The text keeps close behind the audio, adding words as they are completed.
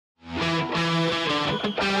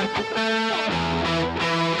Welcome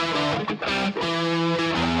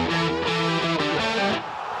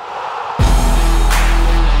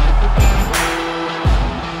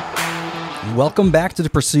back to the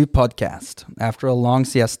Pursuit podcast. After a long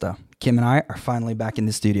siesta, Kim and I are finally back in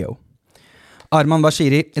the studio. Arman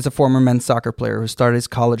Bashiri is a former men's soccer player who started his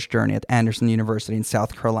college journey at Anderson University in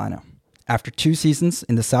South Carolina. After 2 seasons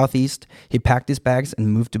in the Southeast, he packed his bags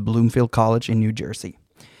and moved to Bloomfield College in New Jersey.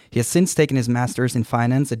 He has since taken his master's in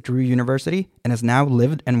finance at Drew University and has now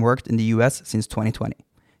lived and worked in the US since 2020.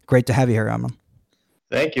 Great to have you here, Arman.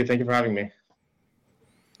 Thank you. Thank you for having me.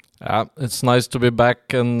 Yeah, it's nice to be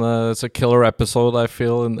back, and it's a killer episode, I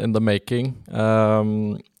feel, in the making.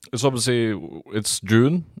 It's obviously, it's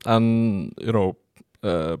June, and,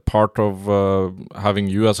 part of having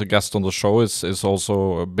you as a guest on the show is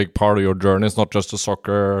also a big part of your journey. It's not just a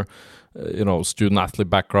soccer, student-athlete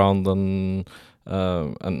background, and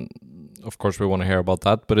of course we want to hear about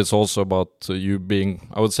that, but it's also about you being,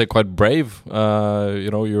 I would say, quite brave.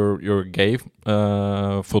 You're a gay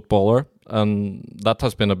footballer, and that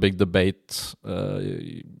has been a big debate,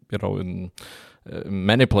 in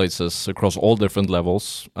many places across all different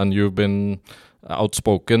levels. And you've been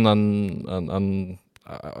outspoken and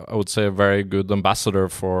I would say a very good ambassador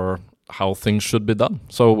for how things should be done.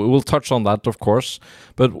 So we will touch on that, of course.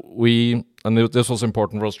 But this was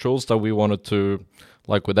important for us, Jules, that we wanted to,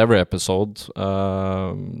 like with every episode,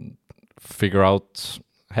 figure out,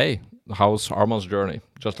 hey, how's Arman's journey?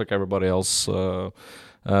 Just like everybody else. So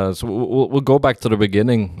we'll go back to the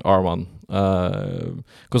beginning, Arman,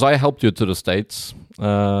 because I helped you to the States.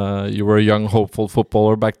 You were a young, hopeful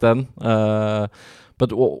footballer back then. But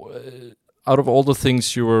out of all the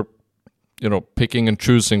things you were, picking and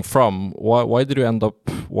choosing from, why did you end up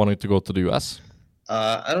wanting to go to the US?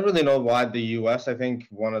 I don't really know why the US. I think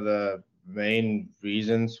one of the main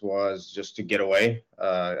reasons was just to get away.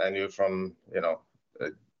 I knew from I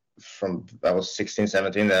was 16,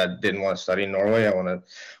 17 that I didn't want to study in Norway. I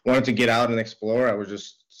wanted to get out and explore. I was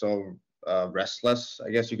just so restless, I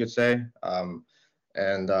guess you could say. At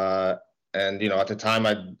the time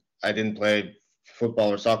I didn't play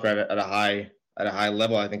football or soccer at a high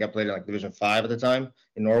level. I think I played in like Division 5 at the time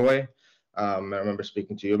in Norway. I remember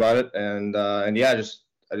speaking to you about it, I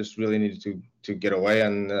just really needed to get away,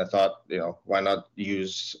 and I thought, why not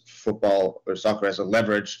use football or soccer as a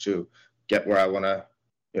leverage to get where I want to,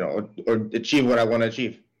 or achieve what I want to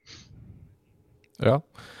achieve. Yeah.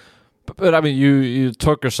 But I mean, you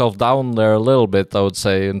took yourself down there a little bit, I would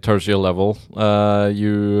say, in terms of your level.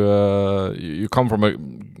 You come from a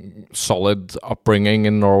solid upbringing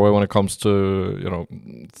in Norway when it comes to,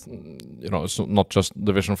 it's not just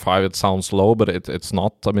Division 5, it sounds low, but it's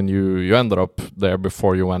not. I mean, you ended up there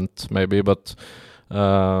before you went, maybe, but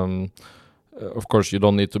of course, you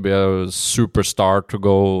don't need to be a superstar to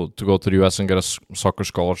go to the US and get a soccer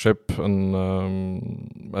scholarship,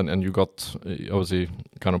 and you got obviously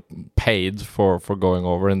kind of paid for going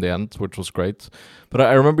over in the end, which was great. But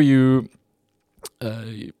I remember you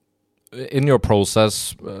in your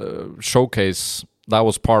process showcase, that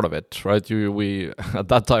was part of it, right? We at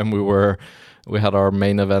that time we had our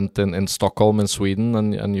main event in Stockholm in Sweden,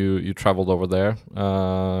 and you traveled over there,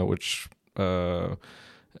 which.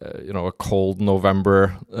 A cold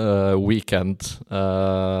November weekend.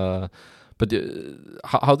 But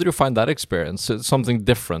how did you find that experience? It's something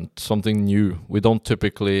different, something new. We don't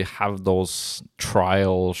typically have those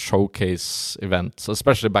trial showcase events,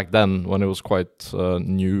 especially back then when it was quite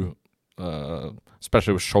new,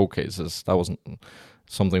 especially with showcases. That wasn't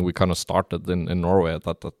something we kind of started in Norway at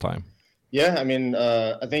that time. Yeah, I mean,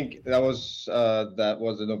 I think that was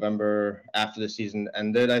the November after the season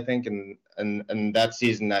ended, I think, and that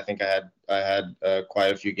season I think I had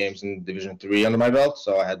quite a few games in Division 3 under my belt,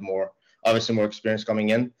 so I had obviously more experience coming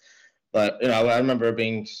in. But I remember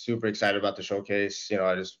being super excited about the showcase.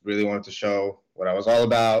 I just really wanted to show what I was all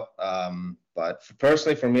about. But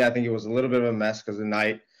personally, for me, I think it was a little bit of a mess because the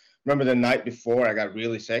night before I got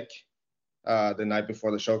really sick. The night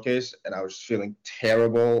before the showcase, and I was feeling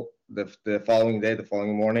terrible the following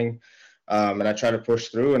morning, and I tried to push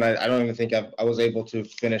through, and I don't even think I was able to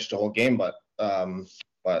finish the whole game, but I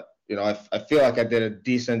feel like I did a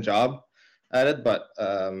decent job at it, but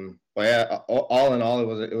yeah, all in all,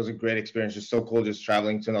 it was a great experience. Just so cool, just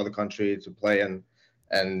traveling to another country to play and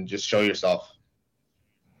just show yourself.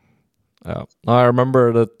 Yeah, I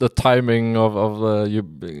remember the timing of you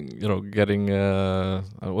getting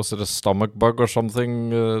was it a stomach bug or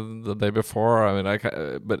something the day before? I mean,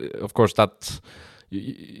 but of course that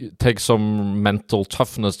you take some mental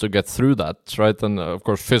toughness to get through that, right? And of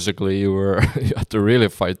course physically you had to really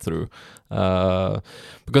fight through because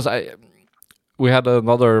we had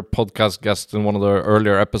another podcast guest in one of the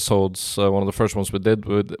earlier episodes, one of the first ones we did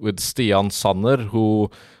with Stian Sanner, who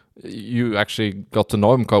you actually got to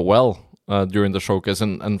know him quite well during the showcase,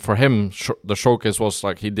 and for him the showcase was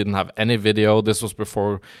like he didn't have any video. This was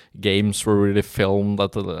before games were really filmed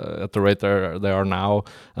at the rate they are now,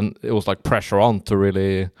 and it was like pressure on to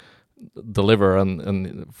really deliver,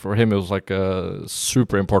 and for him it was like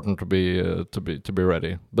super important to be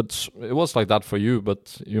ready. But it was like that for you,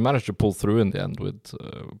 but you managed to pull through in the end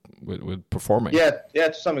with performing. Yeah,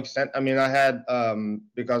 to some extent. I mean, I had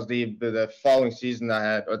because the following season I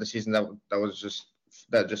had, or the season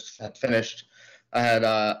that just had finished, I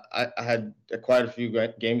had quite a few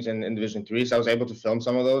games in Division 3, so I was able to film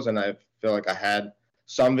some of those, and I feel like I had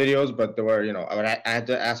some videos, but there were, I had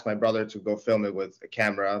to ask my brother to go film it with a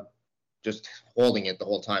camera, just holding it the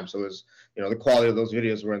whole time. So it was, the quality of those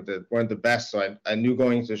videos weren't the best. So I knew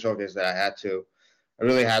going into the showcase that I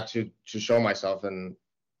really had to show myself and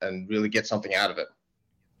really get something out of it.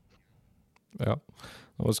 Yeah,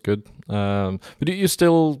 that was good. But you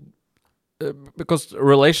still, because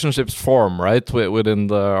relationships form, right,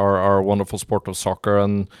 within our wonderful sport of soccer,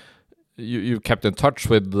 and you kept in touch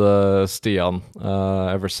with Stian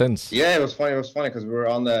ever since. Yeah, it was funny. It was funny because we were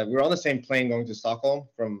on the same plane going to Stockholm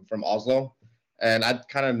from Oslo, and I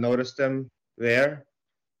kind of noticed him there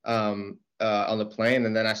on the plane,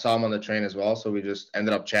 and then I saw him on the train as well. So we just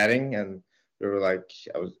ended up chatting, and we were like,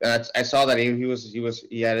 I saw that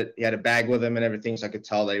he had a bag with him and everything, so I could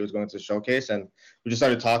tell that he was going to the showcase, and we just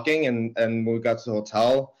started talking, and when we got to the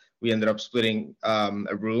hotel, we ended up splitting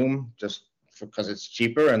a room just because it's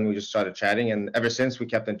cheaper, and we just started chatting, and ever since we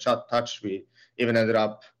kept in touch. We even ended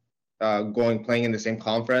up playing in the same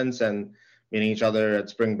conference and meeting each other at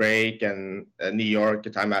spring break and New York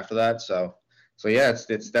a time after that. So yeah,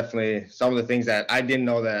 it's definitely some of the things that I didn't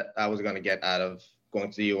know that I was going to get out of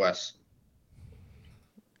going to the US.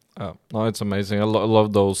 Oh, no, it's amazing. I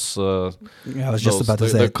love those. I was just about to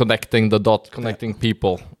say, the connecting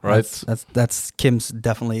people, right? That's Kim's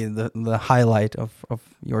definitely the highlight of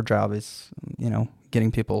your job is,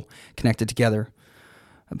 getting people connected together.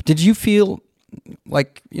 Did you feel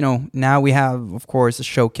like, now we have, of course, a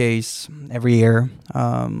showcase every year,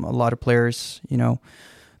 a lot of players, that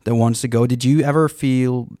wants to go. Did you ever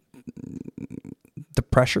feel the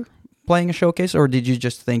pressure playing a showcase, or did you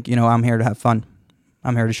just think, I'm here to have fun?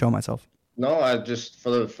 I'm here to show myself. No, I just for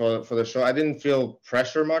the show, I didn't feel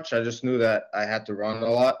pressure much. I just knew that I had to run a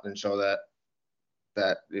lot and show that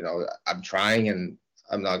I'm trying and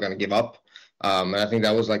I'm not going to give up. And I think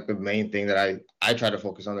that was like the main thing that I try to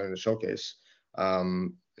focus on in the showcase. Other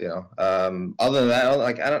than that,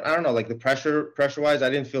 like I don't know, like the pressure wise, I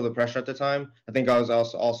didn't feel the pressure at the time. I think I was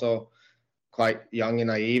also quite young and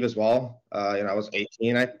naive as well. I was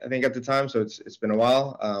 18, I think at the time, so it's been a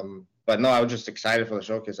while. But no, I was just excited for the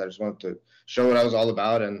showcase. I just wanted to show what I was all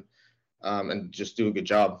about and just do a good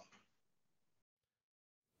job.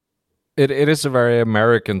 It is a very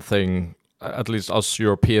American thing. At least us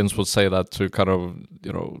Europeans would say that, to kind of,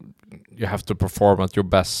 you have to perform at your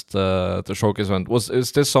best at the showcase event.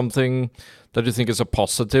 Is this something that you think is a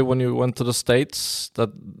positive when you went to the States?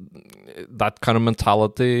 That kind of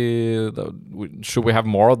mentality, should we have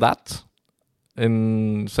more of that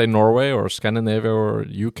in, say, Norway or Scandinavia or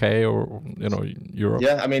UK or Europe?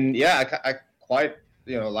 Yeah, I mean, I quite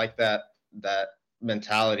like that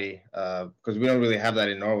mentality because we don't really have that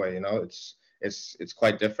in Norway. It's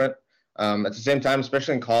quite different. At the same time,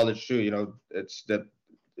 especially in college too,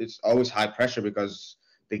 it's always high pressure because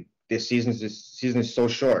this season is so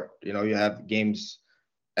short. You have games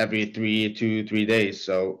every 3 days,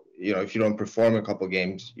 so if you don't perform a couple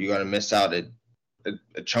games, you're gonna miss out a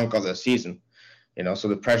chunk of the season. So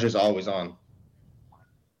the pressure is always on.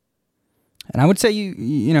 And I would say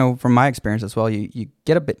you from my experience as well, you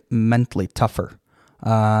get a bit mentally tougher,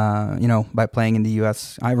 by playing in the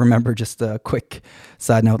US. I remember, just a quick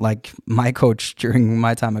side note, like my coach during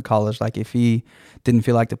my time at college, like if he didn't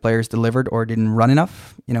feel like the players delivered or didn't run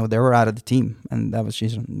enough, they were out of the team, and that was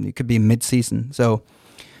just, it could be mid-season. So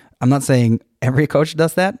I'm not saying every coach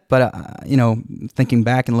does that, but thinking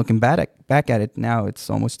back and looking back at it now, it's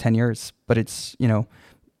almost 10 years. But it's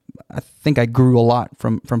I think I grew a lot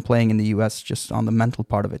from playing in the US just on the mental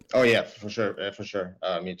part of it. Oh yeah, for sure.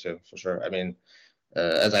 Me too, for sure. I mean,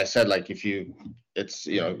 as I said, like if you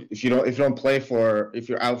don't play if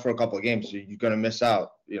you're out for a couple of games, you're gonna miss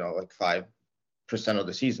out. Like 5% of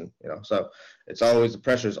the season. So it's always, the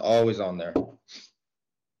pressure is always on there.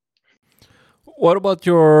 What about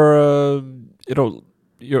your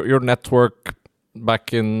your network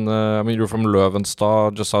back in? I mean, you're from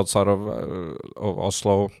Løvenstad, just outside of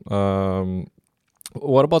Oslo.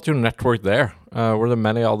 What about your network there? Were there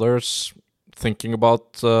many others thinking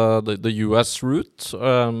about the US route?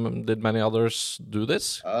 Did many others do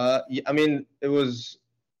this? Yeah, I mean, it was.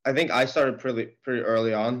 I think I started pretty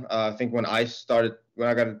early on. I think when I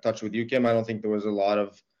got in touch with you, Kim, I don't think there was a lot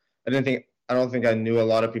of. I don't think I knew a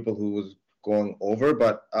lot of people who was going over.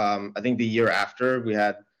 But I think the year after we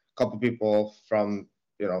had a couple people from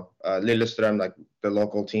Lillestrøm, like the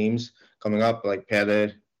local teams coming up, like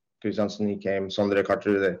Peder Kristiansen, he came, Sondre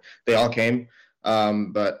Carter, they all came.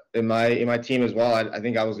 But in my team as well, I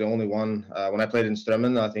think I was the only one. When I played in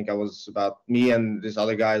Strømmen, I think I was about me and this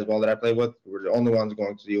other guy as well that I played with. We were the only ones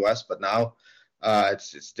going to the US. But now,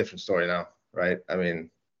 it's a different story now, right? I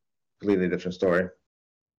mean, completely different story.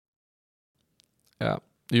 Yeah.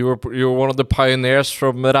 You were one of the pioneers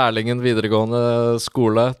from Rælingen videregående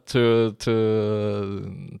skole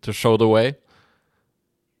to show the way.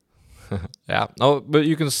 Yeah, no, but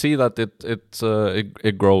you can see that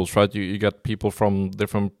it grows, right? You get people from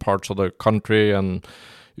different parts of the country, and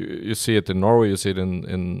you see it in Norway, you see it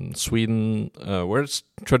in Sweden, where it's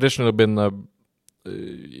traditionally been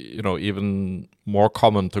even more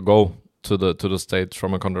common to go to the States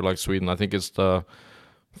from a country like Sweden. I think it's the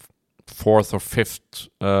fourth or fifth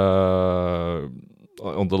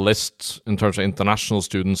on the list in terms of international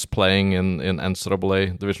students playing in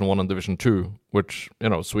NCAA Division 1 and Division 2, which,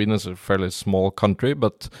 Sweden is a fairly small country,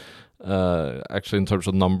 but actually in terms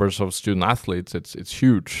of numbers of student athletes, it's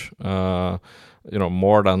huge.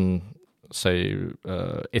 More than, say,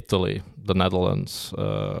 Italy, the Netherlands,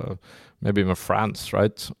 maybe even France,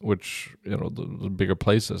 right? Which, the bigger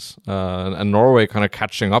places. And Norway kind of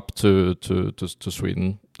catching up to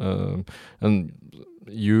Sweden. And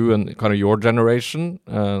you and kind of your generation,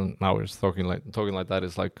 now we're talking like that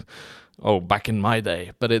is like, oh, back in my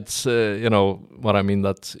day. But it's, what I mean,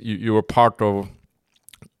 that you were part of,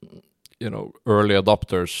 early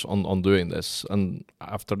adopters on doing this. And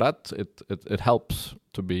after that, it helps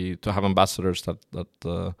to have ambassadors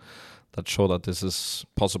that show that this is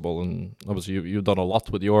possible. And obviously you've done a lot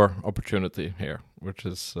with your opportunity here, which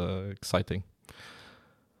is exciting.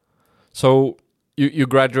 So you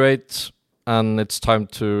graduate, and it's time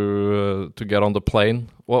to get on the plane.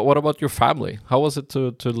 What about your family? How was it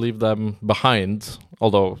to leave them behind?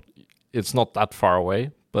 Although it's not that far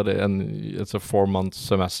away, but it's a 4-month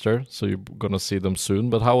semester, so you're gonna see them soon.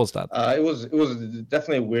 But how was that? It was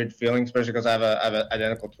definitely a weird feeling, especially because I have an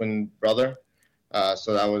identical twin brother.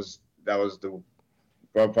 So that was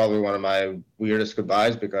probably one of my weirdest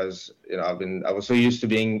goodbyes, because I was so used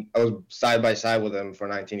to I was side by side with him for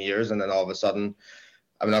 19 years, and then all of a sudden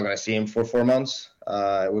I'm not going to see him for 4 months.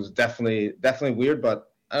 It was definitely weird,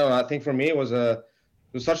 but I don't know. I think for me it was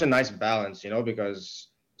such a nice balance, because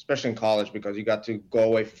especially in college, because you got to go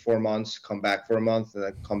away for 4 months, come back for a month, and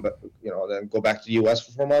then come back, then go back to the US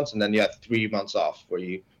for 4 months, and then you have 3 months off where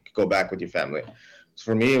you could go back with your family. So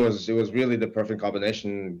for me, it was really the perfect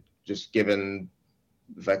combination, just given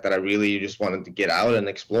the fact that I really just wanted to get out and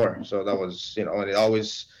explore. So that was, and it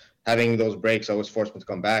always, having those breaks always forced me to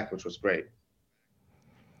come back, which was great.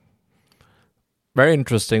 Very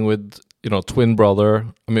interesting with, twin brother.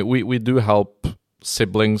 I mean, we do help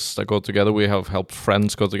siblings that go together. We have helped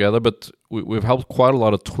friends go together, but we've helped quite a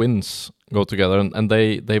lot of twins go together, and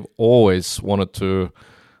they've always wanted to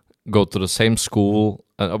go to the same school.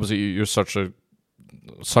 And obviously you're such a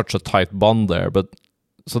tight bond there, but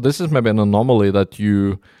so this is maybe an anomaly that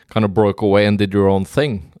you kind of broke away and did your own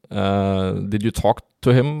thing. Did you talk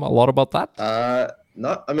to him a lot about that?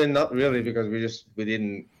 Not really, because we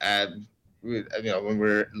didn't add. When we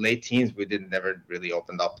were late teens, we never really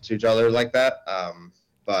opened up to each other like that.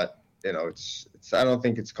 But it's I don't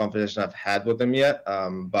think it's a conversation I've had with him yet.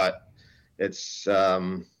 But it's I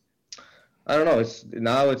don't know.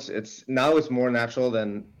 It's more natural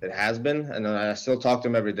than it has been, and I still talk to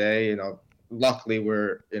him every day. Luckily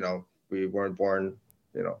we weren't born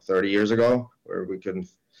 30 years ago, where we couldn't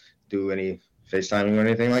do any FaceTiming or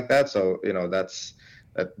anything like that. So that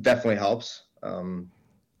definitely helps.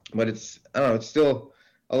 But I don't know. It's still,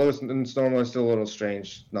 although it's normal, it's still a little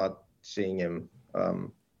strange not seeing him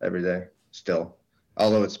every day. Still,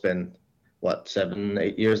 although it's been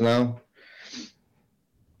 7-8 years now.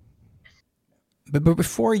 But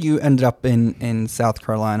before you ended up in South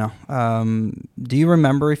Carolina, do you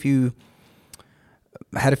remember if you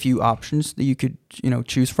had a few options that you could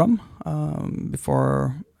choose from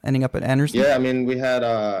before ending up at Anderson? Yeah, I mean, we had.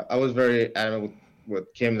 I was very adamant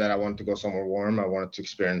with Kim that I wanted to go somewhere warm. I wanted to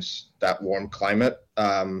experience that warm climate.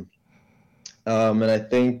 And I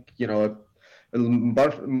think most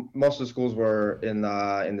of the schools were in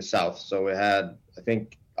the south. So we had, I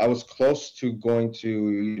think, I was close to going to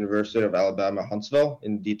University of Alabama Huntsville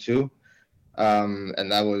in D2,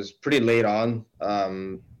 and that was pretty late on. I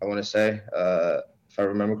want to say, if I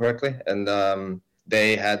remember correctly, and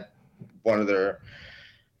they had one of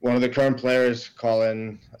the current players call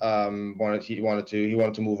in. He wanted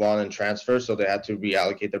to move on and transfer, so they had to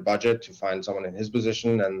reallocate their budget to find someone in his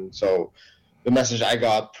position, and so the message I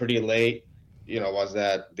got pretty late, was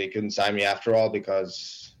that they couldn't sign me after all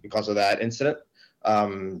because of that incident.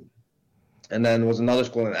 And then was another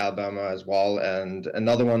school in Alabama as well, and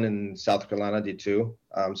another one in South Carolina, D2.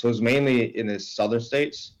 So it was mainly in the southern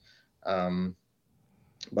states.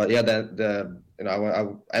 But yeah, I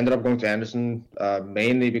ended up going to Anderson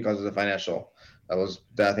mainly because of the financial. I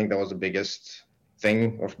think that was the biggest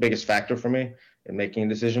thing or biggest factor for me in making a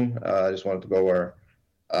decision. I just wanted to go where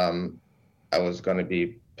I was going to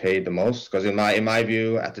be paid the most, because in my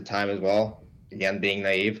view at the time as well, again being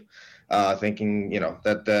naive, thinking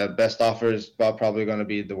that the best offer is probably going to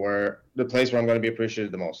be the place where I'm going to be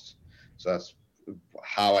appreciated the most. So that's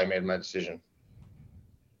how I made my decision.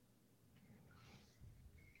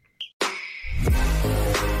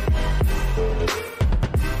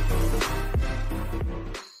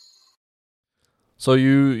 So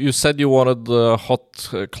you said you wanted the hot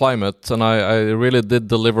climate, and I really did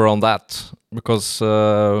deliver on that, because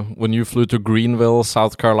when you flew to Greenville,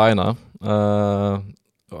 South Carolina,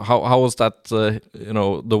 how was that?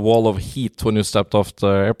 The wall of heat when you stepped off the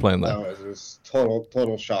airplane there? No, it was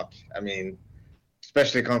total shock. I mean,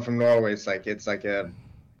 especially coming from Norway, it's like a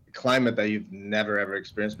climate that you've never ever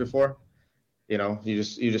experienced before. You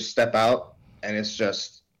just step out, and it's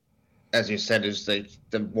just, as you said, it's like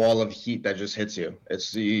the wall of heat that just hits you.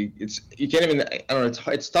 You can't even, I don't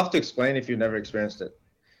know, it's tough to explain if you've never experienced it.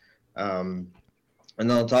 And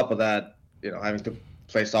then on top of that, having to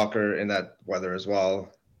play soccer in that weather as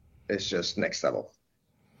well, it's just next level.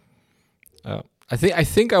 I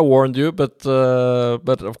think I warned you, but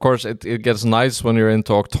of course it gets nice when you're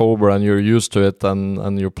into October and you're used to it,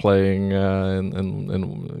 and you're playing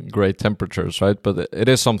in great temperatures, right? But it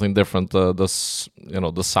is something different.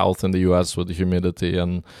 The South in the U.S. with the humidity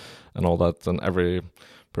and all that, and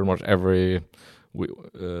pretty much every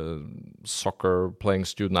soccer playing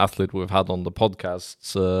student athlete we've had on the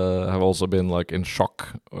podcasts have also been like in shock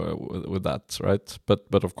with that, right?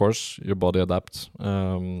 But of course your body adapts.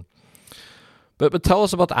 But tell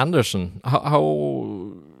us about Anderson.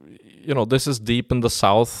 How this is deep in the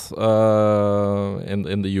south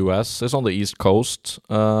in the U.S. It's on the East Coast.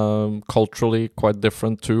 Culturally quite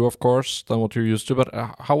different too, of course, than what you're used to. But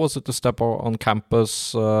how was it to step on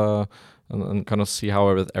campus and kind of see how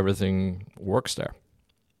everything works there?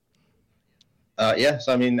 Yeah,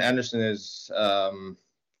 so I mean, Anderson is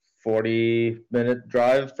 40-minute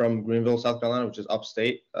drive from Greenville, South Carolina, which is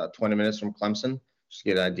upstate, 20 minutes from Clemson. Just to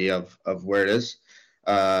get an idea of where it is.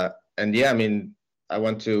 And yeah, I mean, I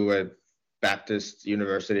went to a Baptist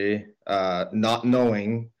university, not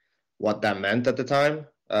knowing what that meant at the time.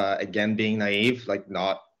 Again, being naive, like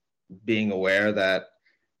not being aware that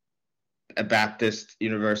a Baptist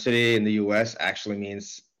university in the US actually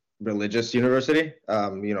means religious university.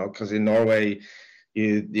 Because in Norway,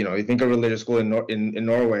 you think of religious school in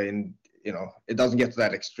Norway, and it doesn't get to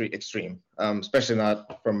that extreme, especially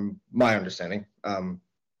not from my understanding.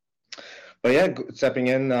 But yeah, stepping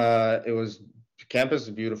in, campus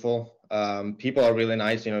is beautiful. People are really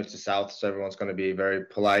nice. It's the South, so everyone's going to be very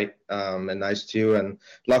polite and nice to you. And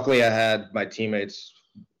luckily, I had my teammates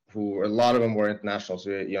a lot of them were international.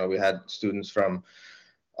 So we had students from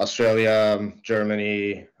Australia,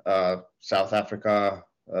 Germany, South Africa,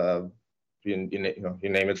 you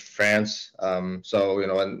name it, France. And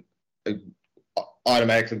I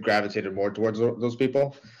automatically gravitated more towards those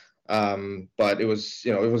people. But it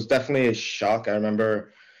was definitely a shock. I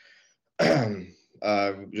remember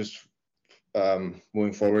just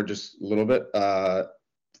moving forward just a little bit.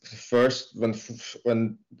 First,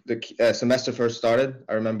 when the semester first started,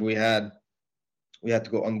 I remember we had to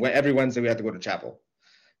go on every Wednesday. We had to go to chapel,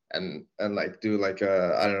 and like do like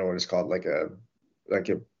I don't know what it's called, like a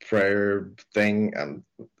prayer thing.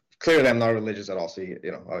 Clearly I'm not religious at all, so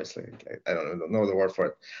obviously I don't know the word for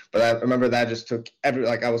it. But I remember that just took I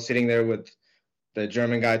was sitting there with the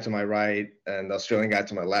German guy to my right and the Australian guy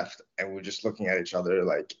to my left, and we were just looking at each other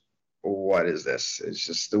like, what is this? It's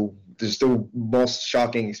just the most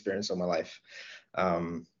shocking experience of my life.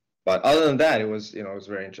 But other than that, it was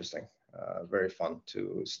very interesting, very fun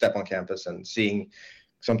to step on campus and seeing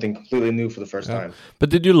something completely new for the first time. But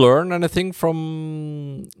did you learn anything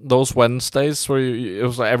from those Wednesdays where it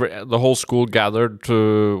was like the whole school gathered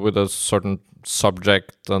with a certain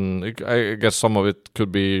subject, and I guess some of it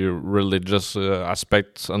could be religious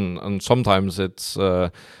aspects, and sometimes it's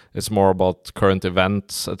more about current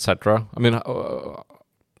events, etc. I mean,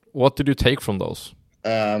 what did you take from those?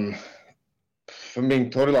 From being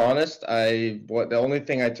totally honest, the only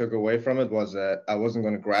thing I took away from it was that I wasn't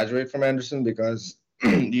going to graduate from Anderson because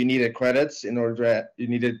you needed credits you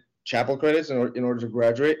needed chapel credits in order to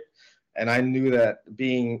graduate, and I knew that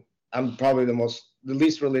I'm probably the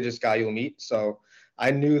least religious guy you'll meet, so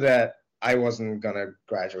I knew that I wasn't gonna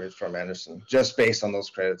graduate from Anderson just based on those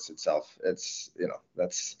credits itself. It's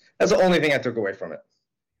that's the only thing I took away from it.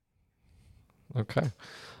 Okay.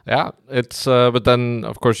 Yeah, it's but then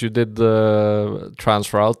of course you did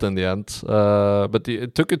transfer out in the end. But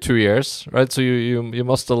it took you 2 years, right? So you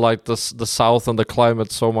must have liked the South and the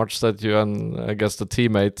climate so much that you, and I guess the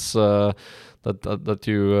teammates, that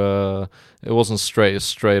you it wasn't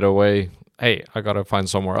straight away. Hey, I gotta find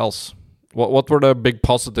somewhere else. What were the big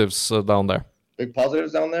positives down there? Big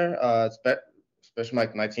positives down there, especially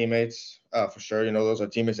my teammates. For sure, those are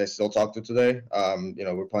teammates I still talk to today.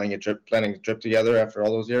 We're planning a trip together after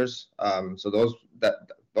all those years. So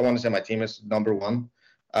I want to say my teammates number one.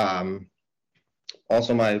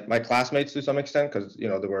 Also my classmates to some extent, because they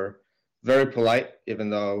were very polite, even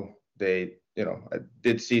though they, I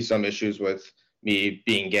did see some issues with me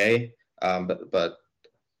being gay. But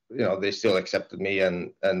they still accepted me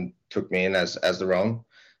and took me in as their own.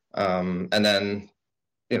 And then,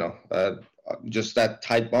 just that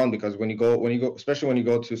tight bond, because when you go, especially when you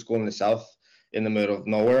go to school in the South, in the middle of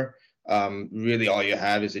nowhere, really all you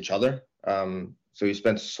have is each other. So you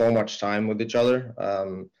spend so much time with each other.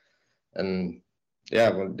 And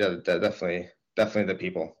yeah, definitely the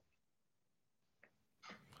people.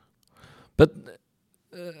 But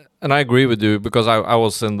and I agree with you, because I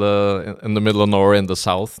was in the middle of nowhere in the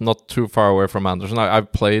South, not too far away from Anderson.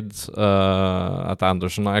 I've played at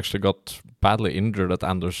Anderson. I actually got badly injured at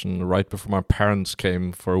Anderson right before my parents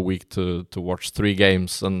came for a week to watch 3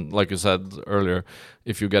 games. And like you said earlier,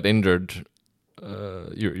 if you get injured,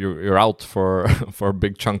 you're out for for a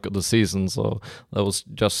big chunk of the season. So that was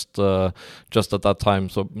just at that time.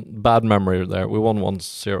 So bad memory there. We won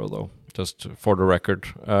 1-0 though, just for the record.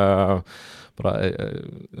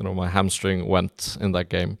 But my hamstring went in that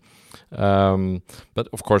game. But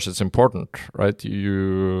of course, it's important, right?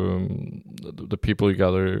 The people you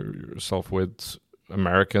gather yourself with,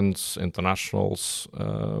 Americans, internationals.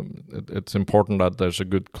 It's important that there's a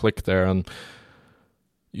good click there. And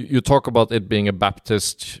you talk about it being a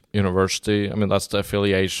Baptist university. I mean, that's the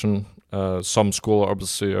affiliation. Some schools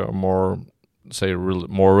obviously are more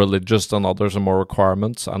religious than others, and more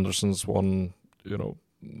requirements. Anderson's one,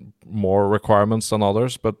 more requirements than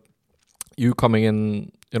others. But you coming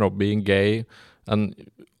in, being gay, and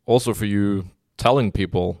also for you telling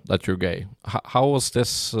people that you're gay. How was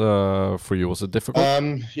this for you? Was it difficult?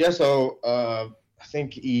 Yeah, so I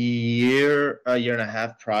think a year and a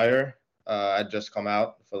half prior, I'd just come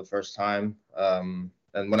out for the first time. And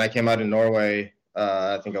when I came out in Norway,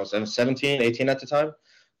 I think I was 17, 18 at the time.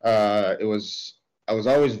 I was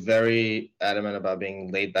always very adamant about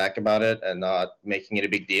being laid back about it and not making it a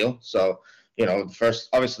big deal. So, the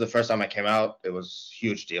first time I came out, it was a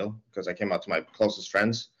huge deal because I came out to my closest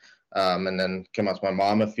friends, and then came out to my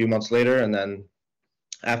mom a few months later. And then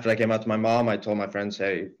after I came out to my mom, I told my friends,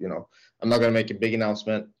 hey, I'm not going to make a big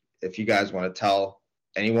announcement. If you guys want to tell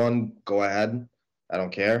anyone, go ahead. I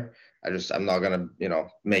don't care. I'm not going to,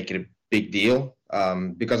 make it a big deal,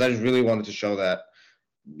 because I just really wanted to show that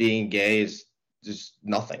being gay is just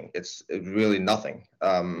nothing. It's really nothing.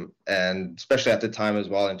 And especially at the time as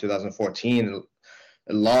well, in 2014,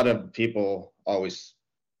 a lot of people always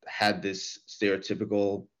had this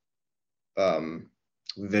stereotypical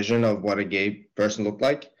vision of what a gay person looked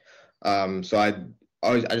like. So I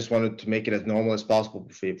just wanted to make it as normal as possible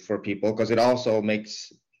for people, because it also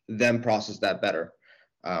makes them process that better.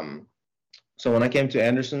 So when I came to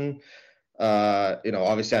Anderson,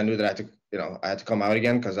 obviously I knew that I had to come out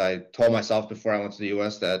again, because I told myself before I went to the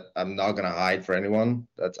US that I'm not going to hide for anyone.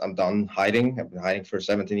 I'm done hiding. I've been hiding for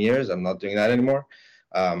 17 years. I'm not doing that anymore.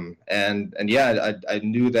 And yeah, I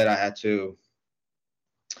knew that I had to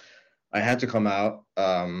come out,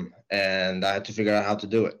 and I had to figure out how to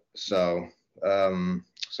do it. So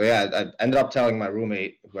yeah, I ended up telling my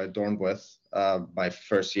roommate who I dormed with my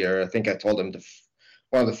first year. I think I told him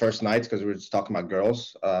one of the first nights, because we were just talking about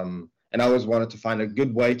girls. And I always wanted to find a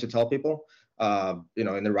good way to tell people,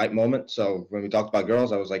 in the right moment. So when we talked about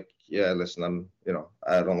girls, I was like, yeah, listen,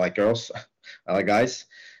 I don't like girls. I like guys.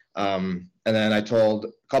 And then I told a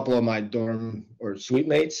couple of my dorm or suite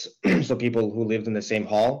mates, so people who lived in the same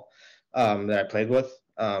hall that I played with.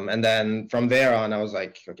 And then from there on, I was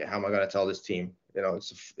like, okay, how am I going to tell this team?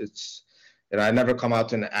 It's I'd never come out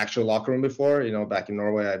to an actual locker room before. Back in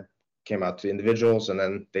Norway, I came out to individuals, and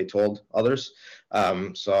then they told others.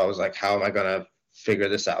 So I was like, how am I going to figure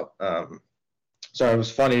this out? So it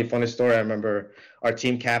was funny story. I remember our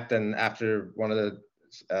team captain, after one of the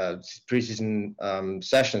preseason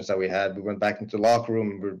sessions that we had, we went back into the locker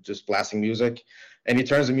room and we were just blasting music, and he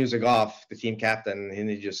turns the music off, the team captain, and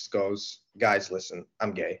he just goes, guys, listen,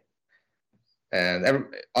 I'm gay. And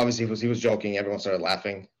obviously he was joking. Everyone started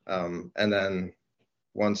laughing. And then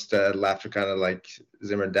once the laughter kind of like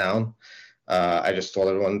simmered down, I just told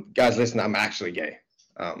everyone, guys, listen, I'm actually gay.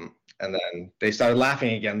 And then they started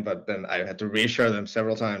laughing again, but then I had to reassure them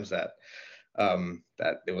several times that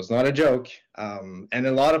it was not a joke. And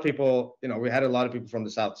a lot of people, we had a lot of people from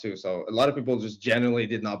the South too. So a lot of people just genuinely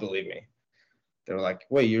did not believe me. They were like,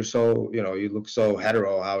 wait, you're so, you look so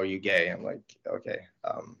hetero. How are you gay? I'm like, okay.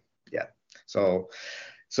 Yeah. So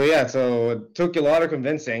it took a lot of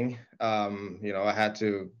convincing. I had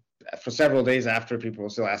to, for several days after, people were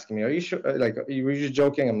still asking me, are you sure? Like, were you just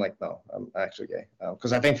joking? I'm like, no, I'm actually gay.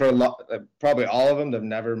 Because I think for a lot, probably all of them, they've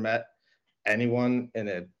never met anyone in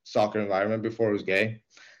a soccer environment before who was gay.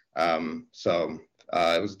 So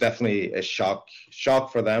it was definitely a shock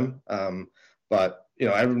for them. But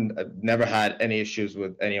I've never had any issues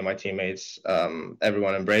with any of my teammates.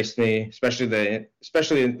 Everyone embraced me, especially the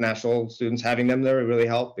international students. Having them there really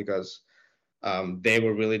helped, because they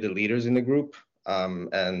were really the leaders in the group.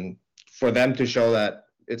 And for them to show that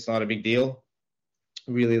it's not a big deal,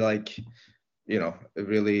 really it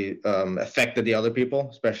really affected the other people,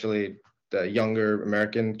 especially the younger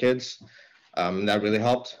American kids. That really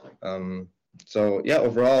helped. So yeah,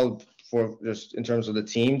 overall, for just in terms of the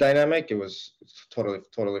team dynamic, it's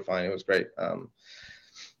totally fine. It was great.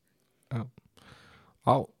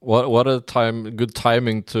 Oh, what a good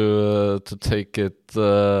timing to take it.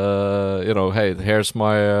 Hey, here's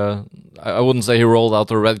my. I wouldn't say he rolled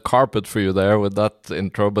out a red carpet for you there with that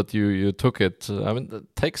intro, but you took it. I mean,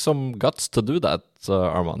 it takes some guts to do that,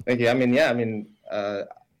 Arman. Thank you. I mean,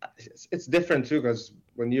 it's different too, because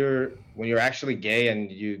when you're actually gay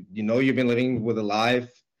and you've been living with a life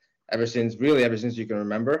ever since you can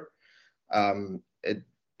remember,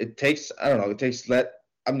 it takes, I don't know,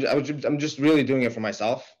 I'm just really doing it for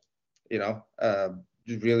myself,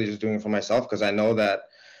 just doing it for myself, because I know that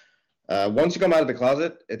once you come out of the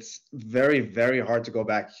closet, it's very, very hard to go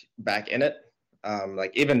back in it.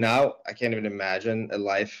 Like even now, I can't even imagine a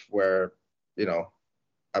life where,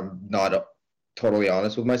 I'm not totally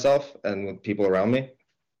honest with myself and with people around me.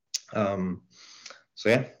 So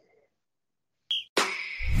yeah.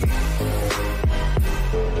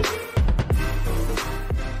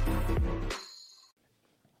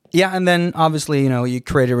 Yeah, and then obviously, you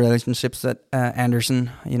created relationships at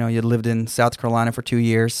Anderson. You lived in South Carolina for 2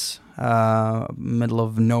 years, middle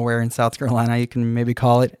of nowhere in South Carolina, you can maybe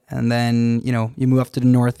call it. And then, you move up to the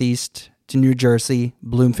Northeast, to New Jersey,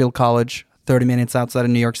 Bloomfield College, 30 minutes outside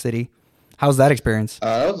of New York City. How's that experience?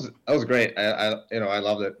 That was great. I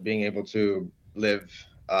loved it, being able to live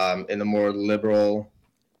in a more liberal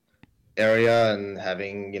area and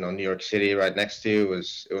having New York City right next to you.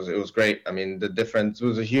 It was great. I mean, it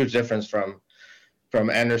was a huge difference from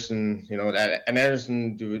Anderson. At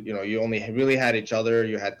Anderson, you only really had each other.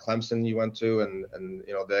 You had Clemson you went to, and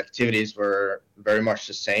the activities were very much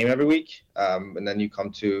the same every week. And then you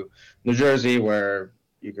come to New Jersey, where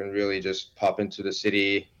you can really just pop into the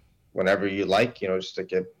city whenever you like. Just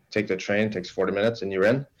take the train. It takes 40 minutes and you're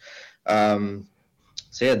in.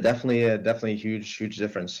 So yeah, definitely a huge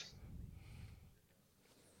difference.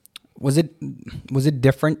 Was it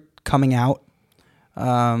different coming out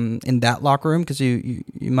in that locker room? Because you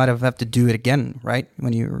might have to do it again, right?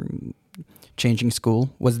 When you were changing school.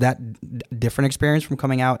 Was that a different experience from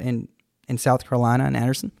coming out in South Carolina and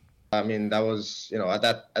Anderson? I mean, that was, at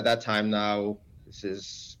that time now, this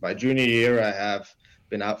is my junior year. I have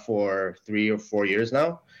been out for 3 or 4 years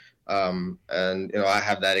now. And, I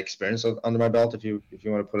have that experience under my belt, if you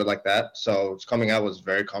want to put it like that. So coming out was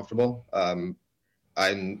very comfortable.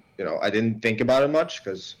 I didn't think about it much,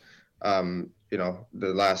 because,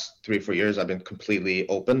 the last 3-4 years I've been completely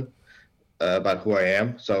open about who I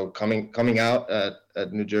am. So coming out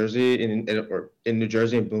at New Jersey in New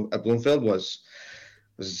Jersey at Bloomfield was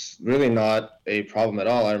really not a problem at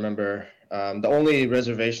all. I remember the only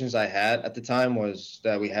reservations I had at the time was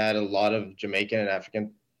that we had a lot of Jamaican and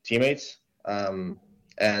African teammates, and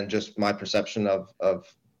just my perception of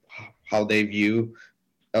how they view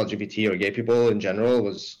LGBT or gay people in general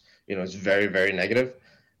was is very, very negative.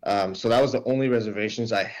 So that was the only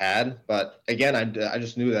reservations I had. But again, I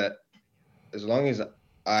just knew that as long as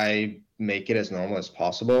I make it as normal as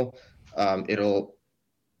possible, it'll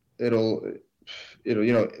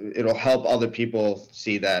help other people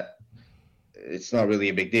see that it's not really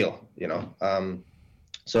a big deal.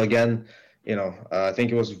 So again, I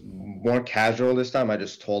think it was more casual this time. I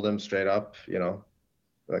just told them straight up,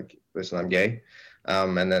 like, listen, I'm gay.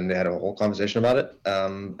 And then they had a whole conversation about it.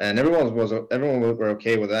 And everyone were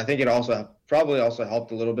okay with it. I think it probably also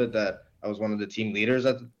helped a little bit that I was one of the team leaders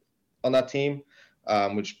on that team,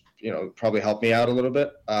 which, probably helped me out a little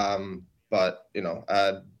bit. But,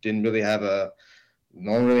 I didn't really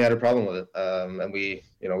no one really had a problem with it. And we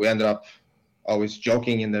ended up always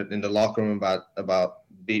joking in the locker room about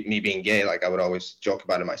me being gay. Like, I would always joke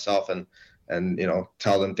about it myself and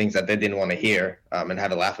tell them things that they didn't want to hear, and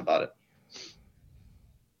had to laugh about it.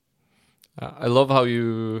 I love how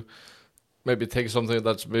you maybe take something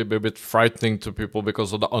that's maybe a bit frightening to people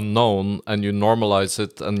because of the unknown, and you normalize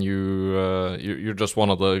it, and you're just one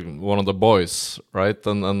of the boys, right?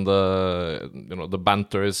 And the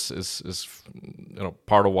banter is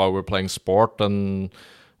part of why we're playing sport, and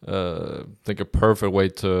I think a perfect way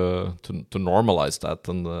to normalize that.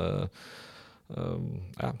 And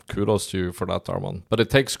kudos to you for that, Arman. But it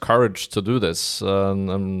takes courage to do this,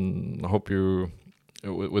 and I hope you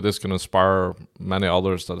with this can inspire many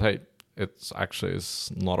others that, hey, it's actually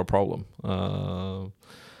is not a problem.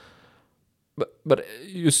 But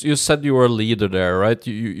you said you were a leader there, right?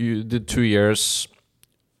 You did 2 years.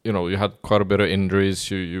 You had quite a bit of injuries.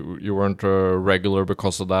 You weren't a regular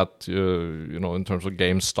because of that. In terms of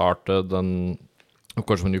games started, and of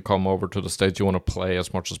course when you come over to the States, you want to play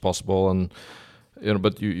as much as possible. And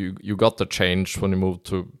but you got the change when you moved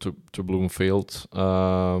to Bloomfield.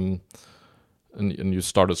 And you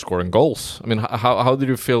started scoring goals. I mean, how did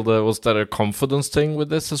you feel? Was that a confidence thing with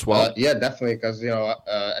this as well? Yeah, definitely. Because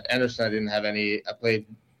at Anderson, I didn't have any. I played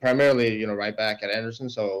primarily right back at Anderson,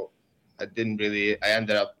 so I didn't really. I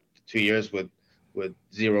ended up 2 years with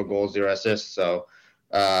 0 goals, 0 assists. So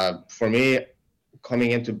for me,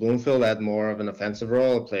 coming into Bloomfield, I had more of an offensive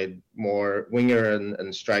role. I played more winger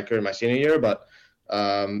and striker in my senior year, but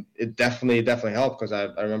it definitely helped, because I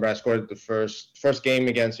remember I scored the first game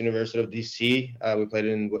against University of DC. We played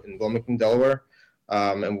in Wilmington, Delaware,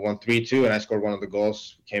 and we won 3-2, and I scored one of the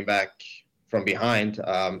goals. Came back from behind,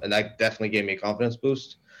 and that definitely gave me a confidence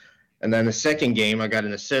boost. And then the second game, I got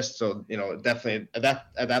an assist. So definitely at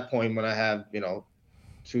that point, when I have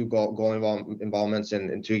 2 goal involvements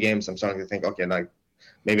in 2 games, I'm starting to think, okay, now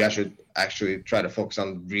maybe I should actually try to focus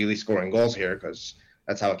on really scoring goals here, because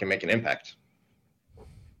that's how I can make an impact.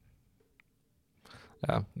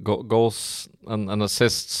 Yeah, goals and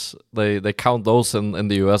assists, they count those in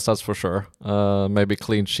the US, that's for sure. Maybe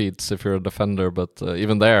clean sheets if you're a defender, but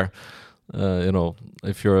even there,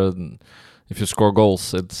 if you score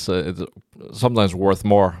goals, it's sometimes worth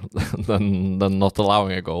more than not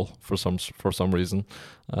allowing a goal for some reason.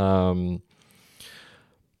 But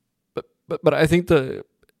I think the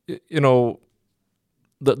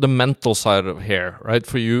mental side of here, right?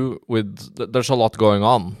 For you, there's a lot going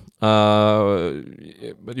on.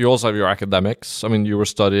 But you also have your academics. I mean, you were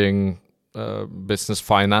studying business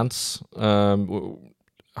finance.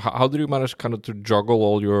 How did you manage kind of to juggle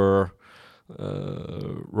all your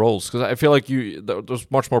roles? Because I feel like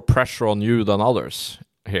there's much more pressure on you than others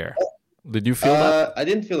here. Did you feel that? I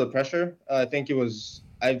didn't feel the pressure. I think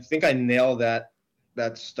I nailed that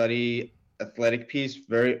study athletic piece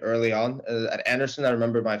very early on. At Anderson, I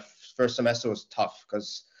remember my first semester was tough,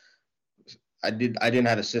 because I didn't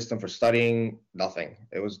have a system for studying, nothing.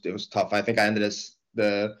 It was tough. I think I ended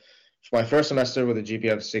my first semester with a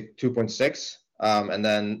GPA of 2.6. And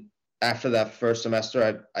then after that first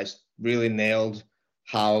semester, I really nailed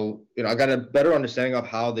how, I got a better understanding of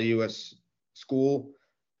how the US school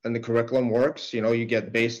and the curriculum works. You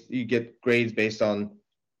get grades based on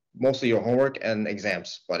mostly your homework and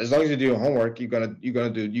exams. But as long as you do your homework, you're gonna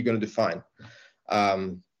do fine.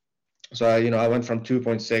 So I went from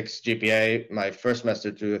 2.6 GPA my first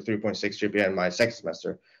semester to a 3.6 GPA in my second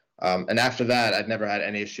semester. And after that, I'd never had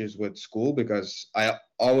any issues with school, because I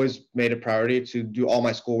always made a priority to do all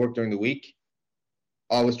my schoolwork during the week.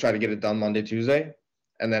 Always try to get it done Monday, Tuesday,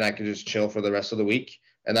 and then I could just chill for the rest of the week.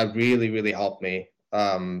 And that really, really helped me,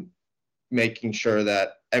 making sure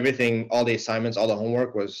that everything, all the assignments, all the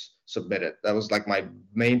homework was submitted. That was like my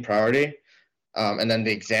main priority. And then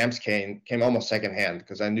the exams came almost secondhand,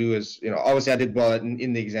 because I knew obviously I did well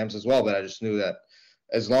in the exams as well, but I just knew that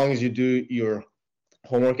as long as you do your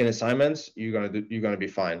homework and assignments, you're gonna be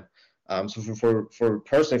fine. So for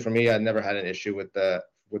personally, for me, I never had an issue with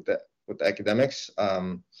the academics.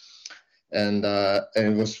 And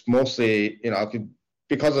it was mostly,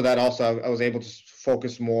 because of that also I was able to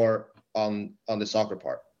focus more on the soccer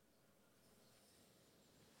part.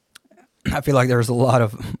 I feel like there's a lot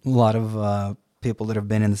of people that have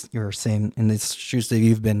been in these shoes that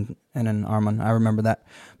you've been in, and Arman. I remember that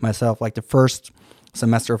myself. Like the first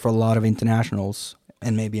semester for a lot of internationals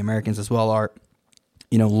and maybe Americans as well are,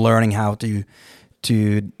 learning how to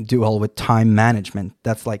do all with time management.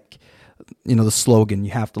 That's like, the slogan.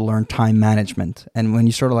 You have to learn time management. And when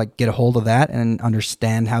you sort of like get a hold of that and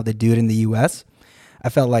understand how they do it in the US, I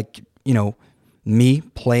felt like, me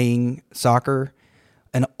playing soccer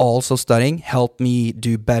and also studying helped me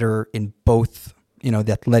do better in both,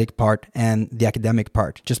 the athletic part and the academic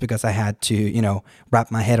part, just because I had to,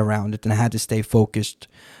 wrap my head around it and I had to stay focused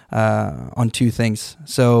on two things.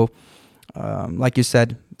 So, like you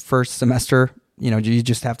said, first semester, you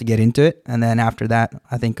just have to get into it. And then after that,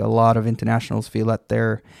 I think a lot of internationals feel that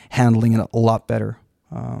they're handling it a lot better,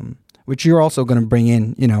 which you're also going to bring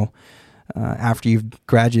in, after you've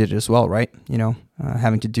graduated as well, right?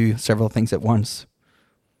 Having to do several things at once.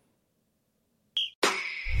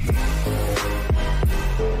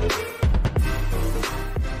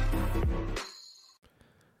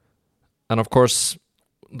 And of course,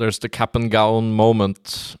 there's the cap and gown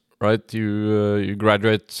moment, right? You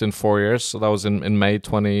graduate in 4 years, so that was in May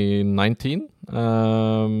 2019.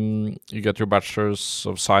 You get your bachelor's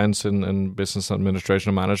of science in business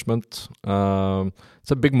administration and management.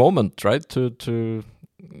 It's a big moment, right? To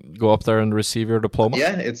go up there and receive your diploma.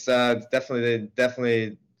 Yeah, it's definitely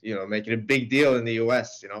making a big deal in the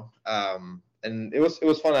US. And it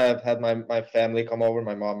was fun. I've had my family come over.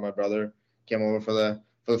 My mom, my brother came over for the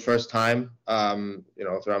first time.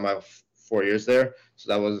 Throughout my 4 years there.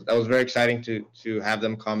 So that was very exciting to have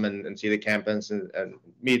them come and see the campus and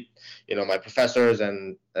meet, my professors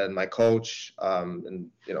and my coach. And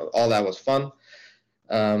all that was fun.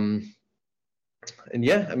 And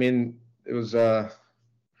yeah, I mean, it was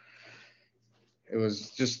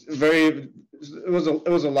just it was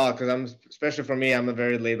a lot, because especially for me, I'm a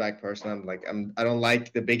very laid back person. I don't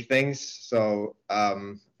like the big things. So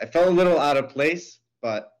I felt a little out of place,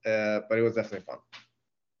 but it was definitely fun.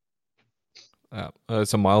 Yeah,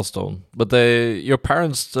 it's a milestone. But your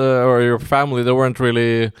parents or your family, they weren't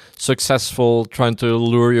really successful trying to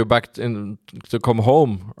lure you back to come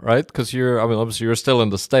home, right? Because obviously you're still in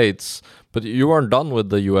the States, but you weren't done with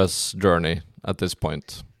the US journey at this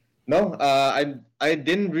point. No, I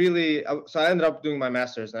didn't really. So I ended up doing my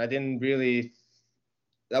master's, and I didn't really.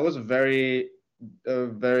 That was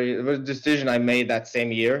it was a decision I made that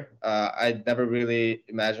same year. I never really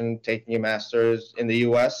imagined taking a master's in the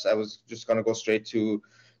US. I was just going to go straight to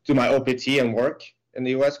my OPT and work in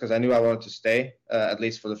the US, because I knew I wanted to stay at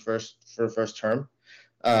least for the first term.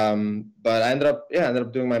 But I ended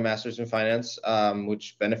up doing my master's in finance,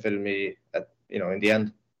 which benefited me in the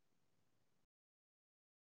end.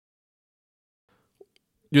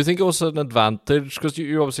 Do you think it was an advantage, because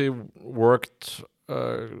you obviously worked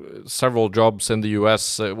several jobs in the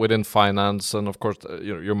US within finance, and of course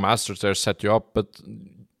your master's there set you up, but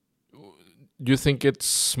do you think it's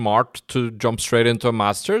smart to jump straight into a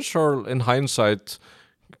master's, or in hindsight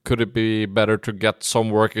could it be better to get some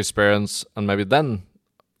work experience and maybe then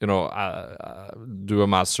do a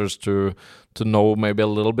master's to know maybe a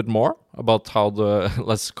little bit more about how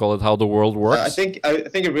let's call it how the world works? I think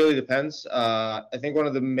it really depends. I think one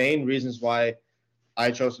of the main reasons why I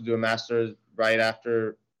chose to do a master's right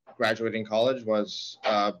after graduating college was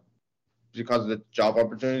because of the job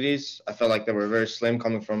opportunities. I felt like they were very slim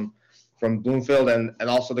coming from Bloomfield, and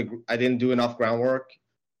also I didn't do enough groundwork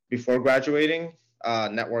before graduating,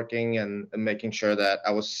 networking and making sure that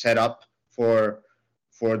I was set up for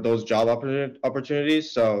those job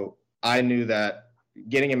opportunities. So I knew that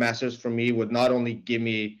getting a master's for me would not only give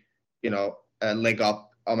me, a leg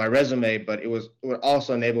up on my resume, but it would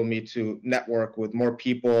also enable me to network with more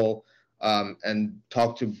people and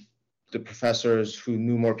talk to the professors who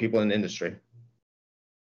knew more people in the industry.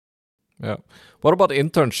 Yeah. What about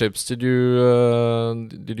internships? Did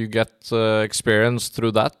you get experience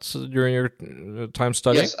through that during your time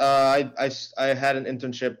studying? Yes, I had an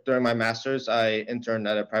internship during my master's. I interned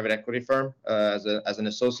at a private equity firm as an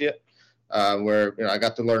associate, where I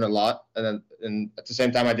got to learn a lot, and at the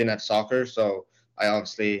same time I didn't have soccer, so I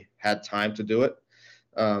obviously had time to do it.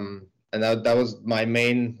 And that was my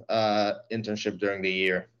main internship during the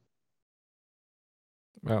year.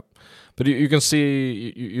 Yeah, but you can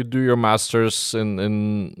see you do your master's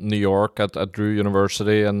in New York at Drew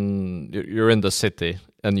University, and you're in the city,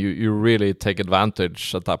 and you really take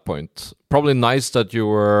advantage at that point. Probably nice that you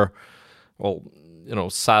were, well,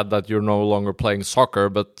 sad that you're no longer playing soccer,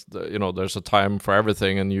 but there's a time for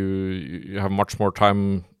everything, and you have much more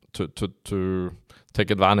time to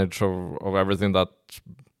take advantage of everything that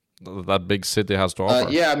big city has to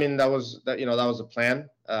offer. Yeah, I mean that was a plan,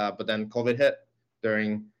 but then COVID hit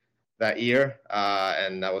during that year,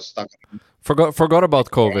 and I was stuck. Forgot about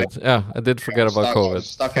COVID. Yeah, I did forget about COVID. I was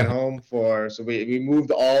stuck at home so we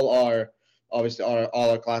moved all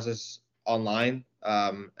our classes online,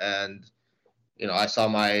 and I saw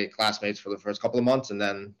my classmates for the first couple of months, and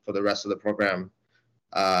then for the rest of the program,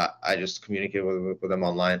 I just communicated with them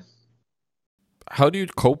online. How do you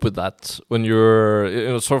cope with that when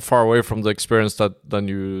you're so far away from the experience than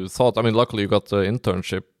you thought? I mean, luckily you got the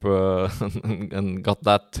internship and got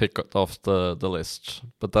that ticked off the list.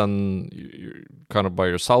 But then you're kind of by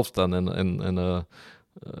yourself then in a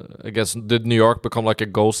I guess, did New York become like a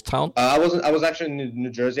ghost town? I was actually in New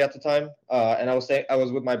Jersey at the time, and I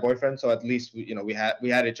was with my boyfriend, so at least we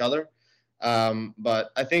had each other.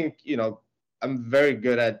 But I think I'm very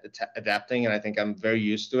good at adapting, and I think I'm very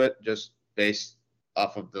used to it just based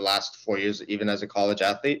off of the last 4 years, even as a college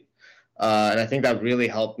athlete. And I think that really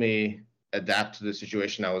helped me adapt to the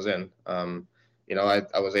situation I was in. I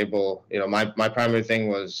was able, my primary thing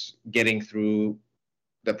was getting through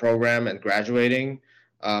the program and graduating.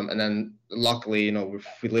 And then luckily,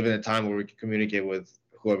 we live in a time where we can communicate with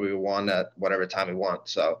whoever we want at whatever time we want.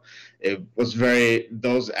 So it was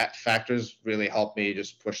those factors really helped me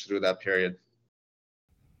just push through that period.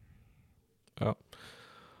 Yeah.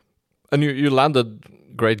 And you landed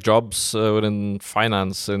great jobs within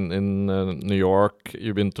finance in New York.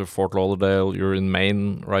 You've been to Fort Lauderdale. You're in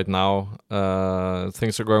Maine right now.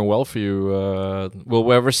 Things are going well for you. Will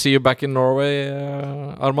we ever see you back in Norway,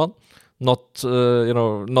 Arman? Not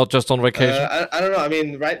not just on vacation. I don't know. I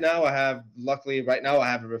mean, luckily right now I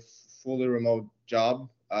have a fully remote job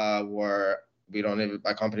where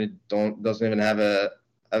my company doesn't even have a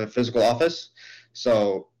physical office.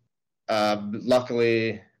 So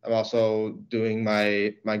luckily I'm also doing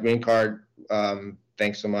my green card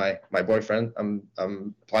thanks to my boyfriend. I'm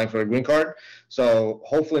applying for a green card. So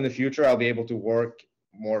hopefully in the future I'll be able to work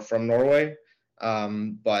more from Norway.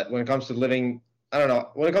 But when it comes to living, I don't know.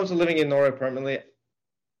 When it comes to living in Norway permanently,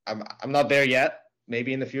 I'm not there yet.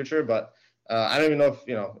 Maybe in the future, but I don't even know if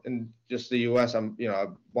in just the U.S. I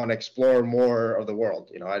want to explore more of the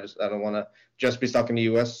world. I don't want to just be stuck in the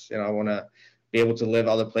U.S. I want to be able to live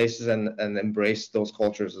other places and embrace those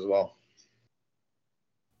cultures as well.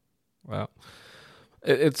 Well,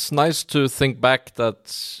 it's nice to think back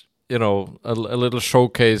that a little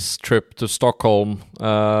showcase trip to Stockholm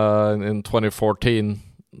in 2014.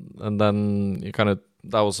 And then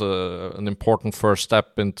that was an important first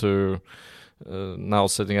step into now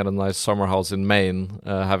sitting at a nice summer house in Maine,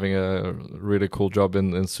 having a really cool job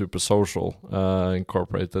in Super Social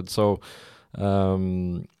Incorporated. So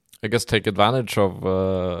I guess take advantage of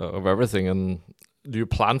everything. And do you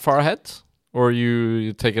plan far ahead, or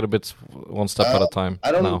you take it a bit one step at a time?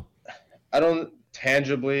 I don't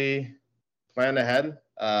tangibly plan ahead.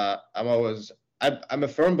 I'm a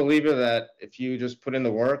firm believer that if you just put in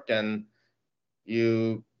the work and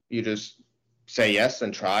you just say yes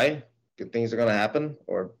and try, good things are going to happen.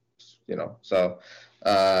 Or so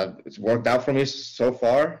it's worked out for me so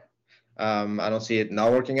far. I don't see it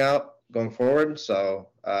not working out going forward. So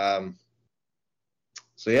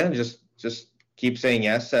yeah, just keep saying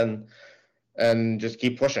yes and just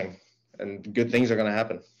keep pushing, and good things are going to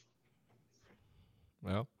happen.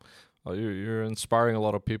 Yeah. Well, you're inspiring a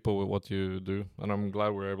lot of people with what you do, and I'm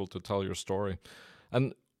glad we're able to tell your story.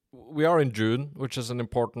 And we are in June, which is an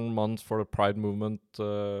important month for the Pride movement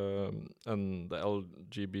and the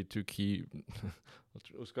LGBTQ.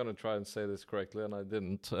 I was going to try and say this correctly, and I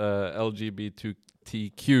didn't.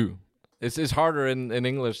 LGBTQ. It's harder in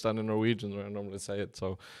English than in Norwegian, where I normally say it.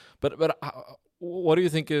 So, but what do you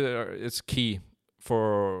think is key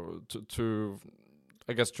to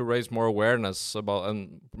I guess to raise more awareness about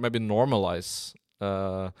and maybe normalize,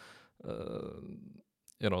 that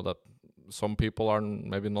some people are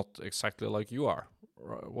maybe not exactly like you are.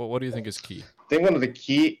 What do you think is key? I think one of the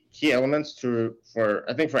key elements for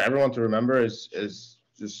everyone to remember is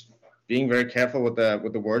just being very careful with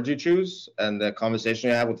the words you choose and the conversation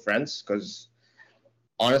you have with friends, because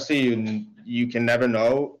honestly, you can never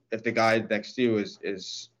know if the guy next to you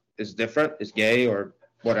is different, is gay or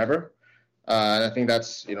whatever. And I think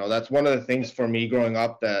that's one of the things for me growing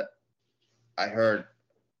up that I heard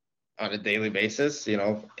on a daily basis.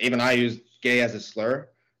 Even I use gay as a slur.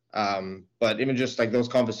 But even just like those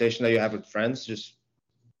conversations that you have with friends, just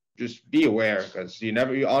be aware, because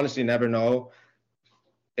you honestly never know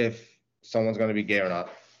if someone's going to be gay or not.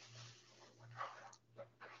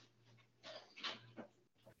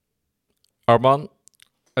 Arman,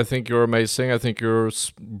 I think you're amazing. I think you're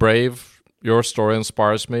brave. Your story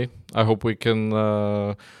inspires me. I hope we can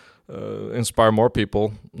inspire more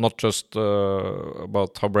people, not just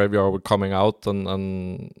about how brave you are with coming out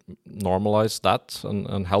and normalize that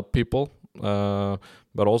and help people,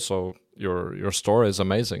 but also your story is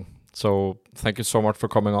amazing. So thank you so much for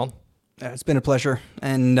coming on. It's been a pleasure,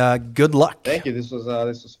 and good luck. Thank you. This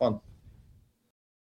was fun.